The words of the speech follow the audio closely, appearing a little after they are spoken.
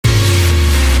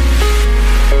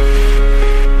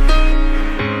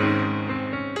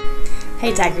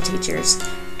Hey Tiger Teachers,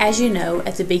 as you know,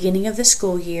 at the beginning of the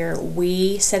school year,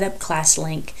 we set up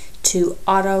ClassLink to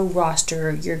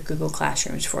auto-roster your Google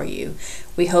Classrooms for you.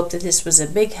 We hope that this was a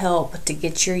big help to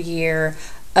get your year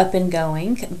up and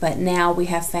going, but now we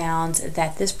have found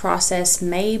that this process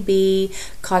may be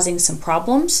causing some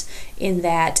problems in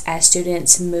that as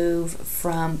students move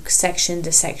from section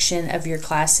to section of your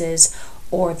classes,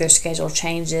 or their schedule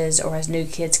changes, or as new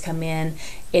kids come in,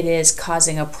 it is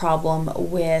causing a problem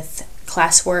with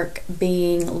classwork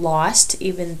being lost.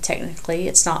 Even technically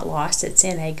it's not lost, it's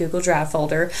in a Google Drive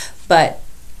folder, but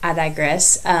I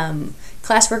digress.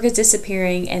 Classwork is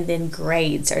disappearing, and then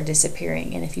grades are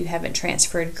disappearing, and if you haven't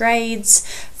transferred grades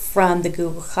from the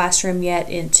Google Classroom yet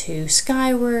into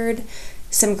Skyward,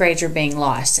 some grades are being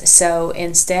lost. So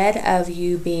instead of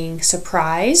you being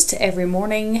surprised every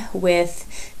morning with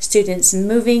students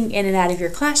moving in and out of your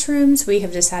classrooms, we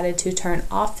have decided to turn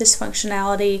off this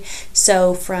functionality.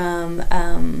 So from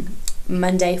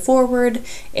Monday forward,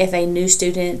 if a new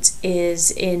student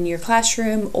is in your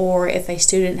classroom or if a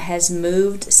student has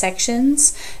moved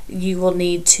sections, you will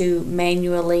need to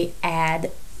manually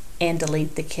add and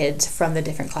delete the kids from the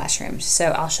different classrooms.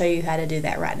 So I'll show you how to do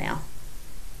that right now.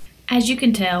 As you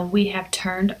can tell, we have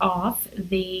turned off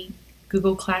the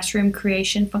Google Classroom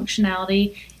creation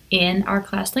functionality in our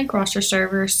ClassLink roster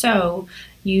server, so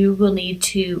you will need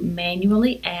to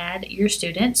manually add your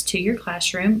students to your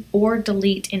classroom or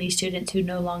delete any students who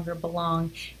no longer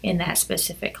belong in that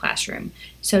specific classroom.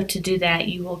 So to do that,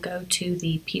 you will go to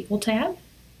the People tab,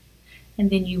 and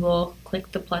then you will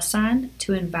click the plus sign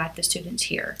to invite the students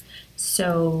here.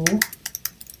 So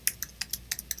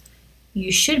you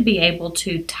should be able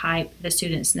to type the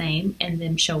student's name and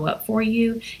then show up for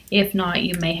you. If not,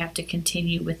 you may have to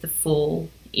continue with the full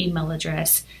email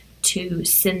address to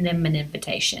send them an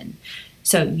invitation.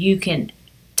 So you can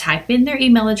type in their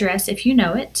email address if you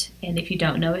know it, and if you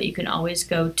don't know it, you can always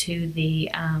go to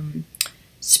the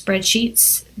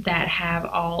spreadsheets that have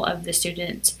all of the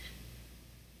students'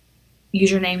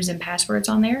 usernames and passwords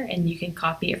on there, and you can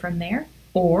copy it from there.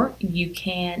 Or you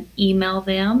can email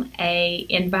them a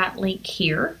invite link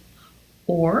here,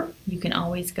 or you can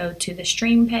always go to the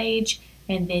stream page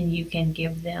and then you can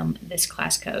give them this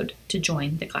class code to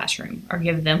join the classroom, or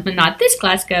give them not this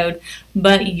class code,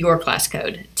 but your class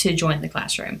code to join the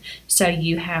classroom. So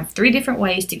you have 3 different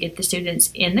ways to get the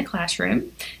students in the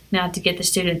classroom. Now, to get the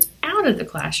students out of the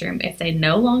classroom, if they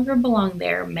no longer belong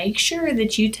there, make sure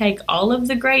that you take all of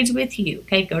the grades with you.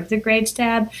 Okay, go to the grades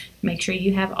tab, make sure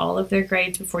you have all of their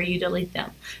grades before you delete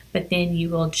them. But then you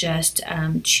will just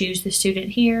choose the student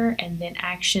here and then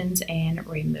actions and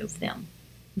remove them.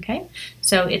 Okay,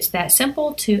 so it's that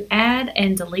simple to add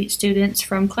and delete students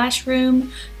from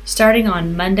Classroom starting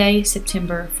on Monday,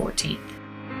 September 14th.